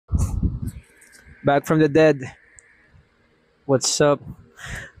Back from the dead. What's up?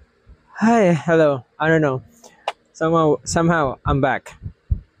 Hi, hello. I don't know. Somehow I'm back.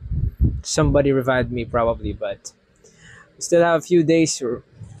 Somebody revived me probably, but we still have a few days or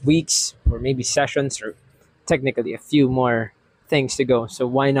weeks or maybe sessions or technically a few more things to go. So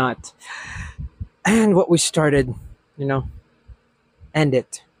why not? And what we started, you know, end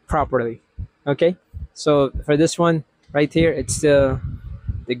it properly. Okay? So for this one right here, it's the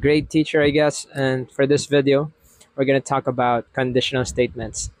great teacher, I guess, and for this video, we're going to talk about conditional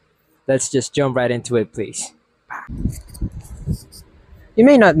statements. Let's just jump right into it, please. You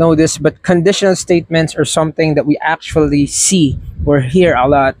may not know this, but conditional statements are something that we actually see or hear a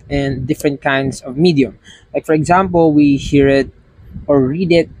lot in different kinds of medium. Like, for example, we hear it or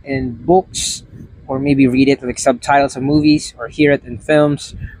read it in books, or maybe read it like subtitles of movies, or hear it in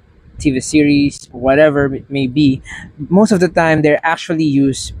films, TV series, whatever it may be. Most of the time, they're actually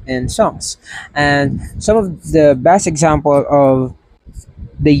used in songs. And some of the best example of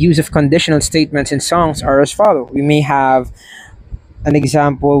the use of conditional statements in songs are as follow. We may have an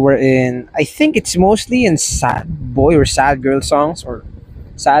example wherein I think it's mostly in sad boy or sad girl songs or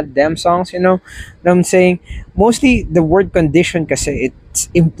sad them songs, you know what I'm saying? Mostly the word condition kasi it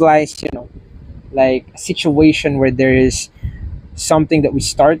implies, like a situation where there is something that we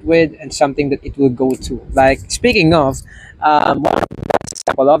start with and something that it will go to. Like speaking of, one of the best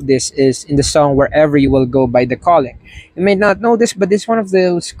example of this is in the song "Wherever You Will Go" by The Calling. You may not know this, but it's one of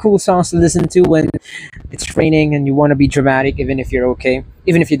those cool songs to listen to when it's raining and you want to be dramatic, even if you're okay,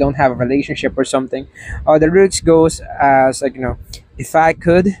 even if you don't have a relationship or something. The lyrics goes as like, if I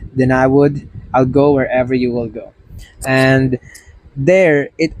could, then I would. I'll go wherever you will go, and there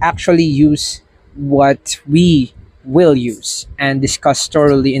it actually use what we will use and discuss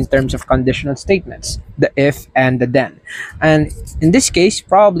thoroughly in terms of conditional statements, the if and the then. And in this case,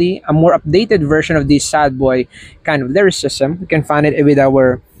 probably a more updated version of this sad boy kind of lyricism. We can find it with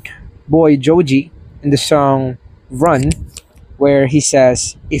our boy Joji in the song Run, where he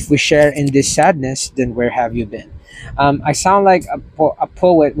says, if we share in this sadness, then where have you been? I sound like a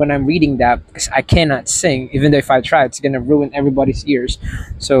poet when I'm reading that because I cannot sing. Even though if I try, it's going to ruin everybody's ears.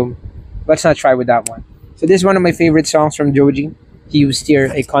 So let's not try with that one. So this is one of my favorite songs from Joji. He used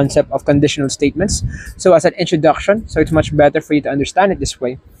here a concept of conditional statements. So as an introduction, so it's much better for you to understand it this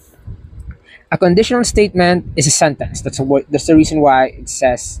way. A conditional statement is a sentence. That's the reason why it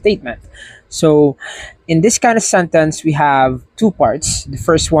says statement. So in this kind of sentence, we have two parts. The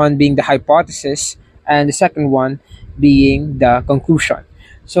first one being the hypothesis, and the second one being the conclusion.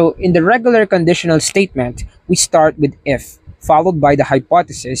 So in the regular conditional statement, we start with if, followed by the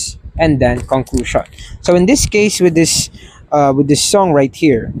hypothesis, and then conclusion. So in this case, with this song right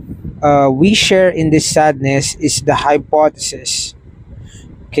here, we share in this sadness is the hypothesis.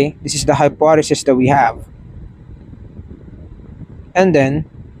 Okay, this is the hypothesis that we have, and then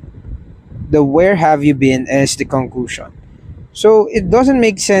the where have you been is the conclusion. So it doesn't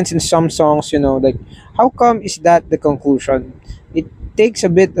make sense in some songs, like how come is that the conclusion? It takes a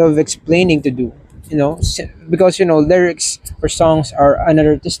bit of explaining to do, because lyrics or songs are an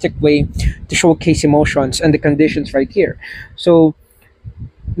artistic way to showcase emotions and the conditions right here. So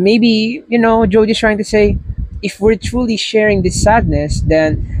maybe Jody's trying to say, if we're truly sharing this sadness,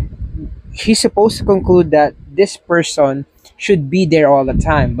 then he's supposed to conclude that this person should be there all the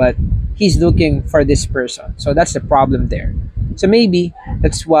time, but he's looking for this person. So that's the problem there. So maybe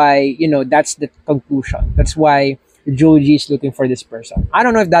that's why, that's the conclusion. That's why Joji is looking for this person. I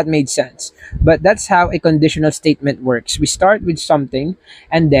don't know if that made sense, but that's how a conditional statement works. We start with something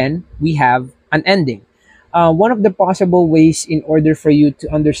and then we have an ending. One of the possible ways in order for you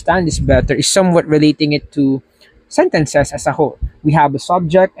to understand this better is somewhat relating it to sentences as a whole. We have a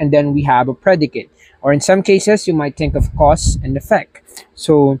subject and then we have a predicate. Or in some cases, you might think of cause and effect.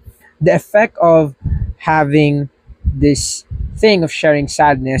 So the effect of having this thing of sharing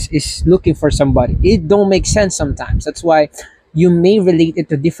sadness is looking for somebody. It don't make sense sometimes. That's why you may relate it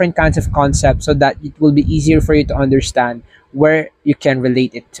to different kinds of concepts so that it will be easier for you to understand where you can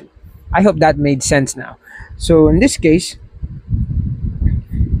relate it to. I hope that made sense now. So in this case,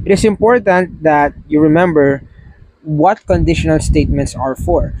 it is important that you remember what conditional statements are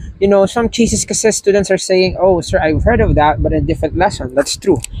for. Some cases kasi students are saying, oh, sir, I've heard of that, but in a different lesson. That's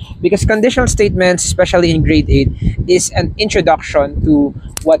true. Because conditional statements, especially in grade 8, is an introduction to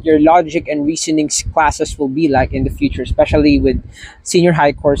what your logic and reasoning classes will be like in the future, especially with senior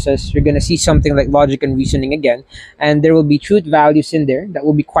high courses. You're going to see something like logic and reasoning again, and there will be truth values in there that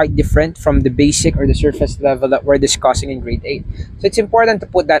will be quite different from the basic or the surface level that we're discussing in grade 8. So it's important to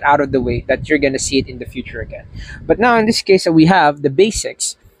put that out of the way that you're going to see it in the future again. But now in this case, we have the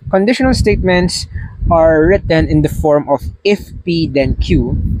basics. Conditional statements are written in the form of if P then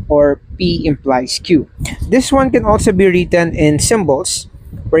Q or P implies Q. This one can also be written in symbols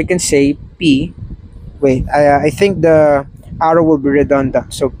where you can say P. Wait, I think the arrow will be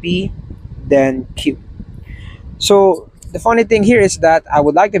redundant. So P then Q. So the funny thing here is that I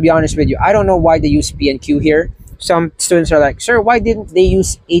would like to be honest with you. I don't know why they use P and Q here. Some students are like, sir, why didn't they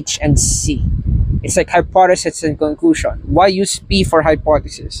use H and C? It's like hypothesis and conclusion. Why use P for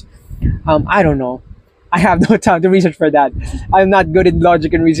hypothesis? I don't know. I have no time to research for that. I'm not good in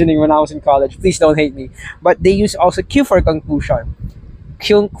logic and reasoning when I was in college. Please don't hate me. But they use also Q for conclusion.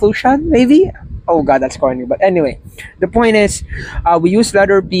 Conclusion, maybe? Oh god, that's corny. But anyway, the point is, we use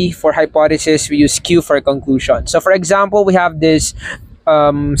letter P for hypothesis. We use Q for conclusion. So for example, we have this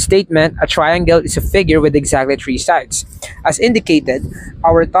statement: a triangle is a figure with exactly three sides. As indicated,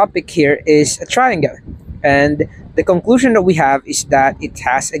 our topic here is a triangle, and the conclusion that we have is that it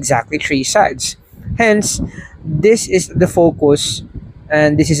has exactly three sides. Hence, this is the focus,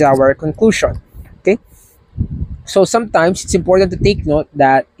 and this is our conclusion. Okay. So sometimes it's important to take note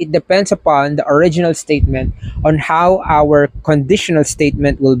that it depends upon the original statement on how our conditional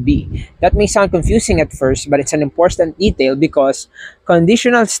statement will be. That may sound confusing at first, but it's an important detail because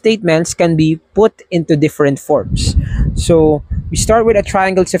conditional statements can be put into different forms. So we start with a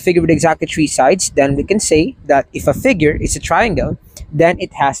triangle is a figure with exactly three sides. Then we can say that if a figure is a triangle, then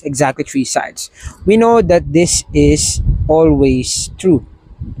it has exactly three sides. We know that this is always true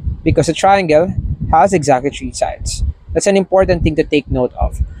because a triangle has exactly three sides. That's an important thing to take note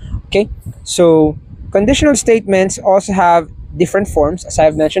of. Okay, so conditional statements also have different forms, as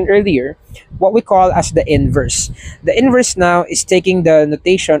I've mentioned earlier, what we call as the inverse. The inverse now is taking the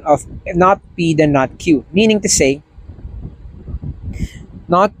notation of not P then not Q, meaning to say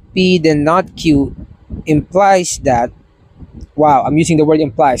not P then not Q implies that, wow, I'm using the word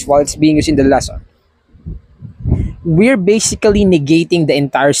implies while it's being used in the lesson. We're basically negating the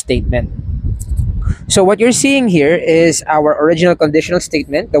entire statement. So what you're seeing here is our original conditional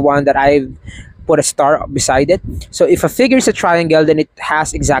statement, the one that I've put a star beside it. So if a figure is a triangle, then it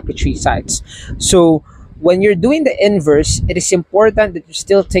has exactly three sides. So when you're doing the inverse, it is important that you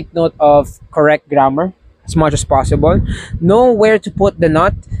still take note of correct grammar as much as possible. Know where to put the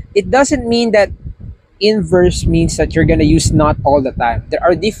not. It doesn't mean that inverse means that you're going to use not all the time. There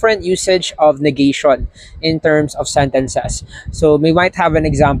are different usage of negation in terms of sentences. So we might have an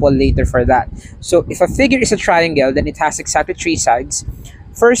example later for that. So if a figure is a triangle, then it has exactly three sides.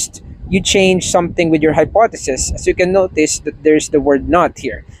 First, you change something with your hypothesis. As you can notice that there's the word not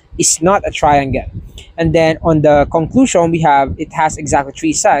here. It's not a triangle. And then on the conclusion, we have it has exactly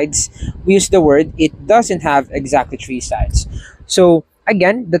three sides. We use the word it doesn't have exactly three sides. So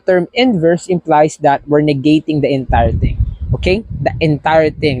again, the term inverse implies that we're negating the entire thing. Okay? The entire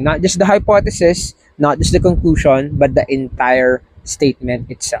thing. Not just the hypothesis, not just the conclusion, but the entire statement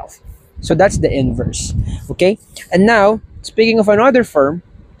itself. So that's the inverse. Okay? And now, speaking of another form,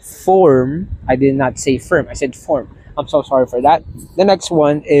 I did not say firm, I said form. I'm so sorry for that. The next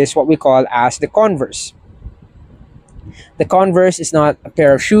one is what we call as the converse. The converse is not a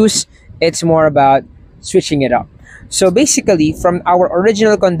pair of shoes, it's more about switching it up. So basically, from our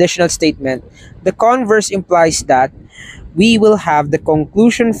original conditional statement, the converse implies that we will have the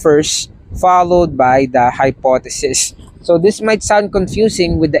conclusion first, followed by the hypothesis. So this might sound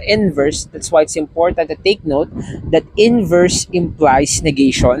confusing with the inverse. That's why it's important to take note that inverse implies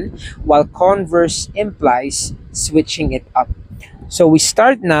negation, while converse implies switching it up. So we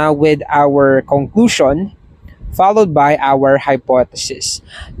start now with our conclusion, followed by our hypothesis.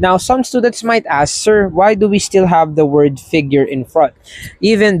 Now, some students might ask, sir, why do we still have the word figure in front,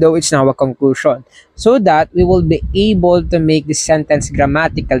 even though it's now a conclusion? So that we will be able to make the sentence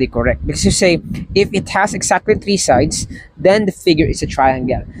grammatically correct. Because you say, if it has exactly three sides, then the figure is a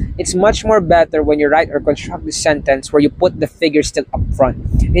triangle. It's much more better when you write or construct the sentence where you put the figure still up front.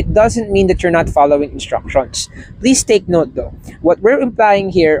 It doesn't mean that you're not following instructions. Please take note though, what we're implying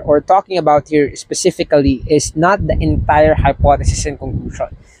here or talking about here specifically is not the entire hypothesis and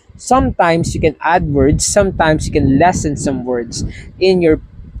conclusion. Sometimes you can add words, sometimes you can lessen some words in your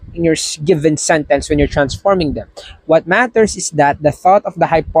given sentence when you're transforming them. What matters is that the thought of the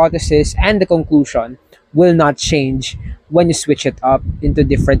hypothesis and the conclusion will not change when you switch it up into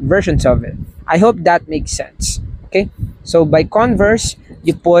different versions of it. I hope that makes sense. Okay, so by converse,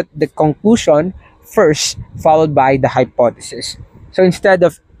 you put the conclusion first, followed by the hypothesis. So instead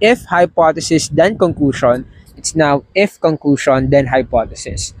of if hypothesis then conclusion, it's now if conclusion then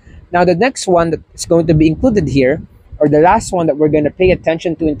hypothesis. Now the next one that is going to be included here, or the last one that we're going to pay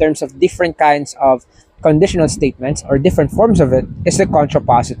attention to in terms of different kinds of conditional statements or different forms of it is the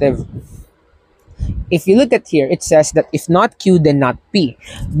contrapositive. If you look at here, it says that if not Q, then not P.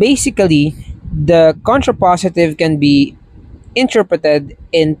 Basically, the contrapositive can be interpreted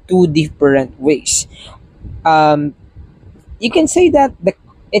in two different ways. Um, you can say that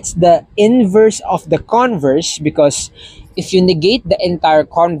it's the inverse of the converse, because if you negate the entire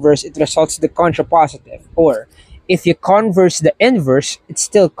converse, it results in the contrapositive. Or if you converse the inverse, it's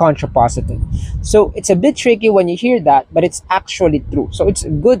still contrapositive. So it's a bit tricky when you hear that, but it's actually true. So it's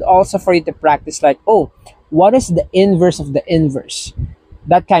good also for you to practice, like, oh, what is the inverse of the inverse?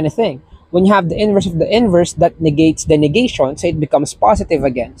 That kind of thing. When you have the inverse of the inverse, that negates the negation, so it becomes positive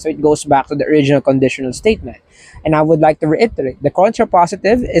again. So it goes back to the original conditional statement. And I would like to reiterate, the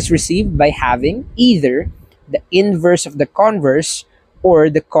contrapositive is received by having either the inverse of the converse or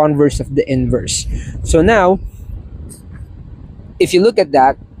the converse of the inverse. So now, if you look at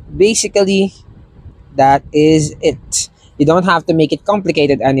that, basically that is it. You don't have to make it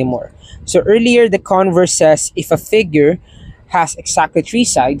complicated anymore. So earlier, the converse says if a figure has exactly three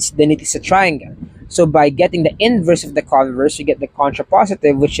sides, then it is a triangle. So by getting the inverse of the converse, you get the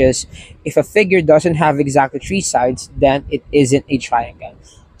contrapositive, which is if a figure doesn't have exactly three sides, then it isn't a triangle.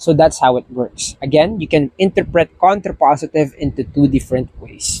 So that's how it works. Again, you can interpret contrapositive into two different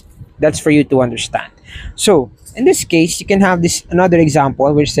ways. That's for you to understand. So in this case, you can have this another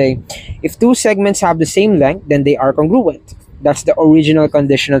example which say if two segments have the same length, then they are congruent. That's the original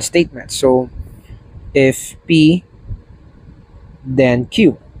conditional statement. So if P, then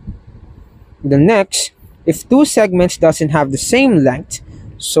Q. The next, if two segments doesn't have the same length,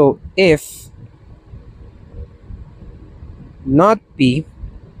 so if not P,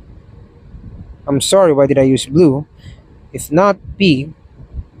 I'm sorry, why did I use blue? If not P,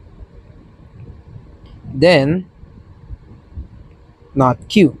 then not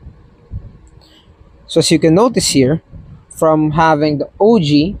Q. So as you can notice here, from having the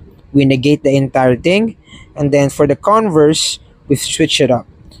OG, we negate the entire thing, and then for the converse, we switch it up.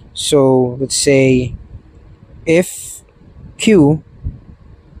 So let's say if Q,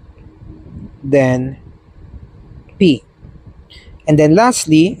 then P. And then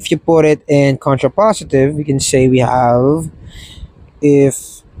lastly, if you put it in contrapositive, we can say we have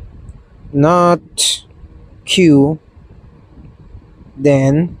if not Q,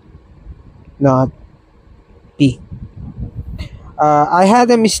 then not P. I had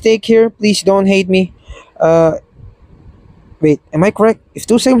a mistake here. Please don't hate me. Wait, am I correct? If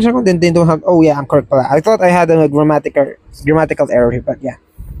two segments are then they don't have. Oh yeah, I'm correct. I thought I had a grammatical error here, but yeah,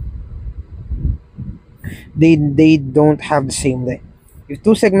 they don't have the same length. If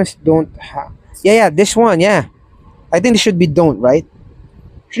two segments don't have, yeah, this one, yeah, I think it should be don't, right?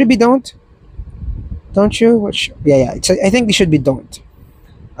 Should it be don't? Don't you? Yeah, I think they should be don't.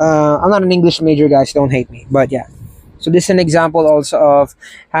 I'm not an English major, guys. Don't hate me, but yeah. So this is an example also of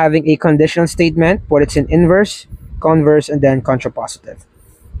having a conditional statement, but it's in inverse, converse, and then contrapositive.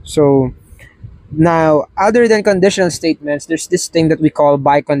 So now, other than conditional statements, there's this thing that we call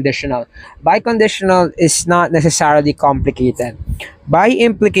biconditional. Biconditional is not necessarily complicated. By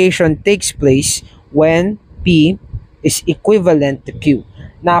implication takes place when P is equivalent to Q.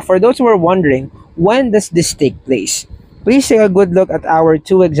 Now, for those who are wondering, when does this take place? Please take a good look at our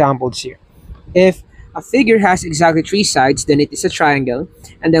two examples here. If a figure has exactly three sides, then it is a triangle.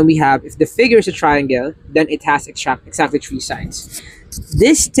 And then we have, if the figure is a triangle, then it has exactly three sides.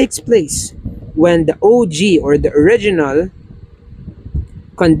 This takes place when the OG, or the original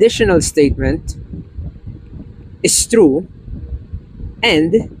conditional statement, is true,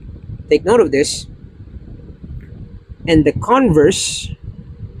 and take note of this, and the converse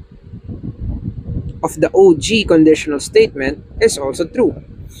of the OG conditional statement is also true.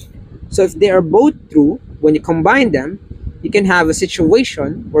 So if they are both true, when you combine them, you can have a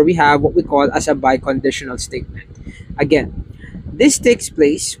situation where we have what we call as a biconditional statement. Again, this takes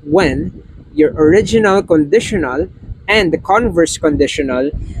place when your original conditional and the converse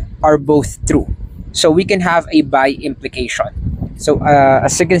conditional are both true. So we can have a by implication. So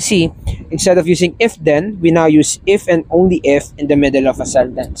as you can see, instead of using if then, we now use if and only if in the middle of a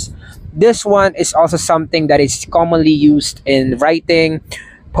sentence. This one is also something that is commonly used in writing,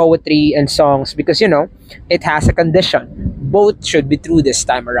 poetry, and songs, because it has a condition. Both should be true this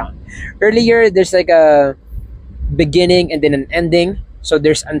time around. Earlier, there's like a beginning and then an ending, so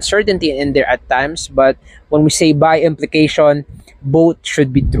there's uncertainty in there at times, but when we say by implication, both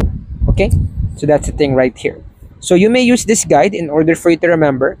should be true. Okay, so that's the thing right here. So you may use this guide in order for you to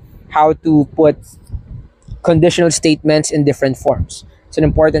remember how to put conditional statements in different forms. It's an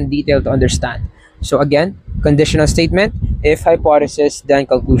important detail to understand. So again, conditional statement, if hypothesis, then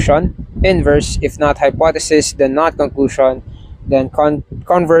conclusion. Inverse, if not hypothesis, then not conclusion. Then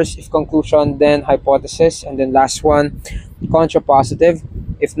converse, if conclusion, then hypothesis. And then last one, contrapositive,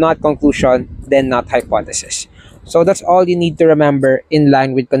 if not conclusion, then not hypothesis. So that's all you need to remember in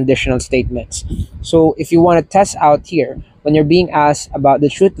line with conditional statements. So if you want to test out here, when you're being asked about the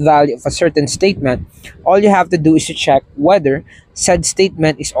truth value of a certain statement, all you have to do is to check whether said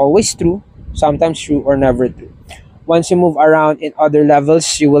statement is always true, sometimes true, or never true. Once you move around in other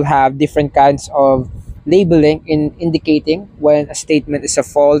levels, you will have different kinds of labeling in indicating when a statement is a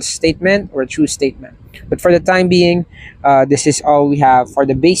false statement or a true statement. But for the time being, this is all we have for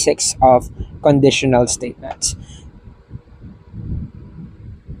the basics of conditional statements.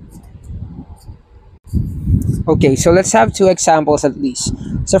 Okay, so let's have two examples at least.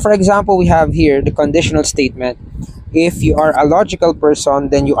 So for example, we have here the conditional statement. If you are a logical person,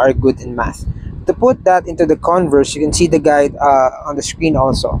 then you are good in math. To put that into the converse, you can see the guide on the screen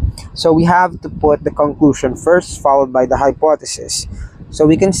also. So we have to put the conclusion first, followed by the hypothesis. So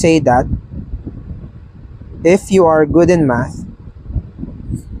we can say that if you are good in math,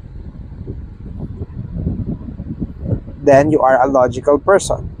 then you are a logical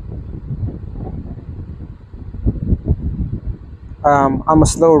person. I'm a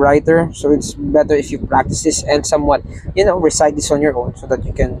slow writer, so it's better if you practice this and somewhat, recite this on your own so that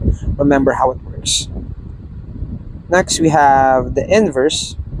you can remember how it works. Next, we have the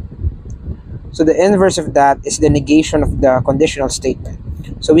inverse. So the inverse of that is the negation of the conditional statement.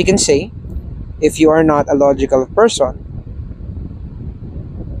 So we can say, if you are not a logical person,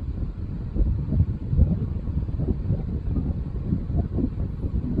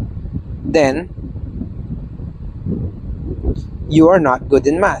 then you are not good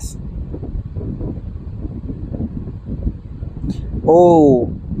in math.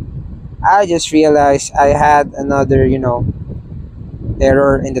 Oh, I just realized I had another,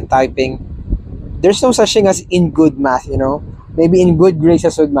 error in the typing. There's no such thing as in good math. Maybe in good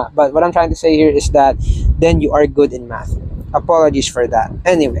graces with math. But what I'm trying to say here is that then you are good in math. Apologies for that.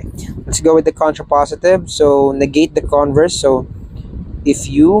 Anyway, let's go with the contrapositive. So negate the converse. So if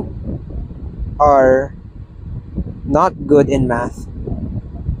you are not good in math,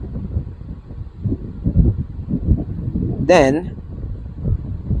 then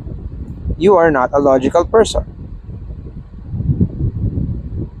you are not a logical person.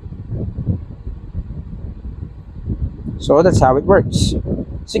 So that's how it works.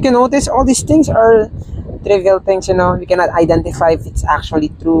 So you can notice all these things are trivial things, you cannot identify if it's actually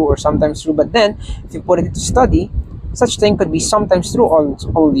true or sometimes true, but then if you put it into study, such thing could be sometimes true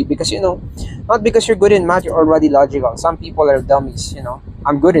only because, not because you're good in math, you're already logical. Some people are dummies,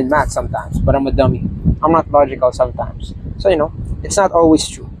 I'm good in math sometimes, but I'm a dummy. I'm not logical sometimes. So, it's not always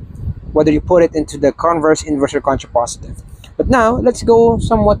true, whether you put it into the converse, inverse, or contrapositive. But now, let's go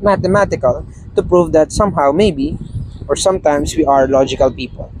somewhat mathematical to prove that somehow, maybe, or sometimes we are logical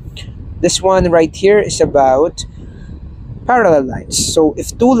people. This one right here is about parallel lines. So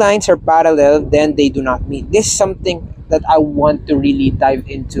if two lines are parallel, then they do not meet. This is something that I want to really dive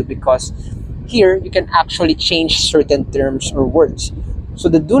into because here you can actually change certain terms or words. So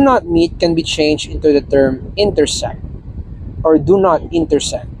the do not meet can be changed into the term intersect or do not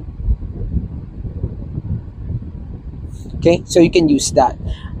intersect. Okay, so you can use that.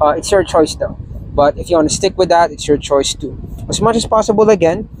 It's your choice though. But if you want to stick with that, it's your choice too. As much as possible,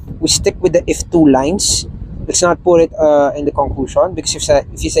 again, we stick with the if two lines. Let's not put it in the conclusion because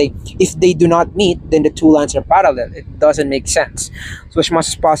if you say if they do not meet, then the two lines are parallel. It doesn't make sense. So as much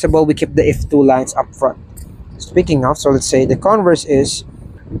as possible, we keep the if two lines up front. Speaking of, so let's say the converse is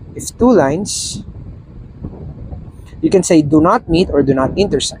if two lines, you can say do not meet or do not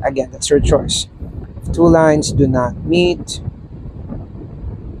intersect. Again, that's your choice. If two lines do not meet,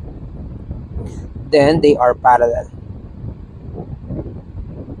 then they are parallel.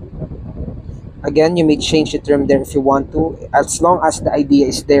 Again, you may change the term there if you want to, as long as the idea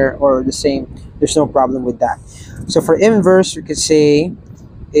is there or the same, there's no problem with that. So for inverse, you could say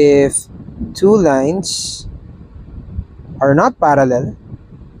if two lines are not parallel,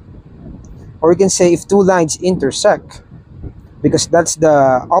 or you can say if two lines intersect, because that's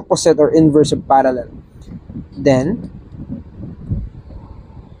the opposite or inverse of parallel, then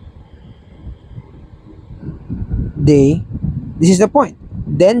this is the point,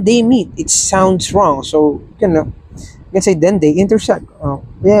 then they meet. It sounds wrong, so you can say then they intersect.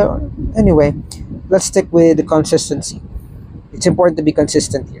 Yeah, anyway, let's stick with the consistency. It's important to be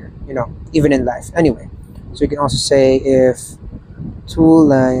consistent here, even in life. Anyway, so you can also say if two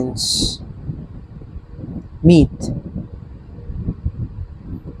lines meet,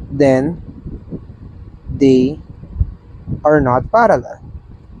 then they are not parallel.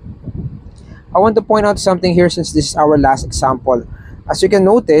 I want to point out something here since this is our last example. As you can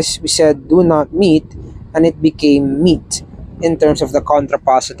notice, we said do not meet and it became meet in terms of the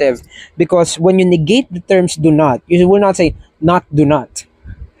contrapositive. Because when you negate the terms do not, you will not say not do not.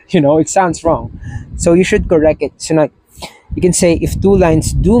 It sounds wrong. So you should correct it. So not, you can say if two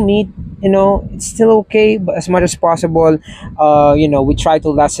lines do meet, it's still okay, but as much as possible, we try to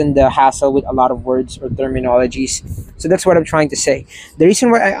lessen the hassle with a lot of words or terminologies. So that's what I'm trying to say. The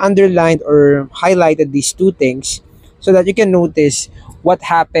reason why I underlined or highlighted these two things, so that you can notice what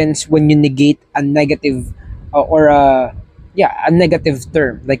happens when you negate a negative, or a negative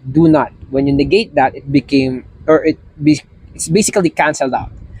term like do not. When you negate that, it became, it's basically canceled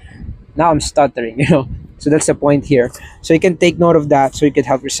out. Now I'm stuttering, so that's the point here. So you can take note of that so you can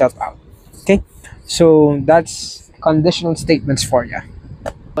help yourself out. Okay, so that's conditional statements for you.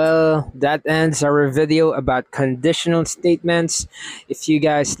 Well, that ends our video about conditional statements. If you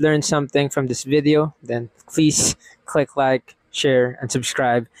guys learned something from this video, then please click like, share, and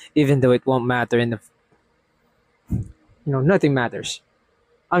subscribe, even though it won't matter in the, nothing matters.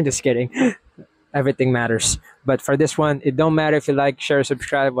 I'm just kidding. Everything matters. But for this one, it don't matter if you like, share,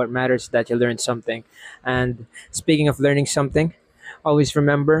 subscribe. What matters is that you learned something. And speaking of learning something, always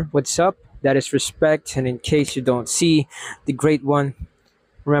remember what's up. That is respect. And in case you don't see the great one,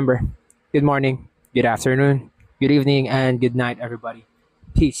 remember, good morning, good afternoon, good evening, and good night, everybody.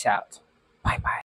 Peace out. Bye bye.